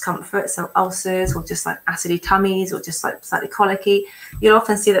gut discomfort, so ulcers or just like acidy tummies or just like slightly colicky, you'll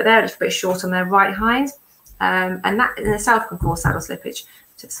often see that they're a little bit short on their right hind, and that in itself can cause saddle slippage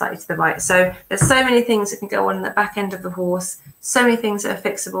slightly to the right. So there's so many things that can go on in the back end of the horse, so many things that are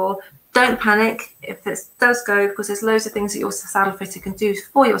fixable. Don't panic if this does go, because there's loads of things that your saddle fitter can do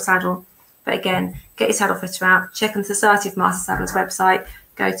for your saddle. But again, get your saddle fitter out, check on the Society of Master Saddlers website,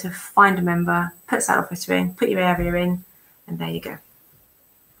 go to find a member, put saddle fitter in, put your area in, and there you go.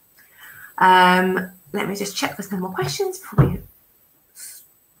 Let me just check there's no more questions before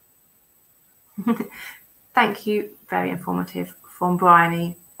we... Thank you, very informative, from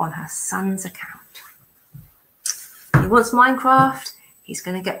Bryony on her son's account. He wants Minecraft, he's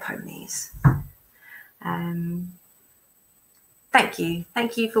going to get ponies. Thank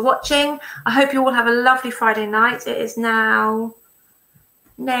you for watching. I hope you all have a lovely Friday night. It is now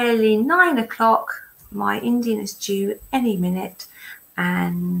nearly 9 o'clock. My Indian is due any minute,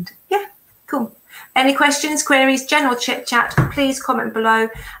 and yeah, cool. Any questions, queries, general chit chat, please comment below.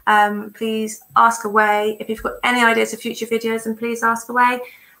 Please ask away. If you've got any ideas for future videos, then please ask away.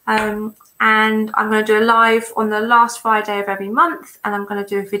 And I'm going to do a live on the last Friday of every month, and I'm going to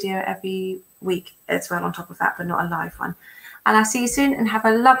do a video every week as well on top of that, but not a live one. And I'll see you soon, and have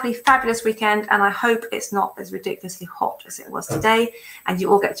a lovely, fabulous weekend. And I hope it's not as ridiculously hot as it was today, and you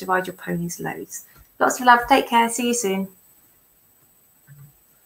all get to ride your ponies loads. Lots of love. Take care. See you soon.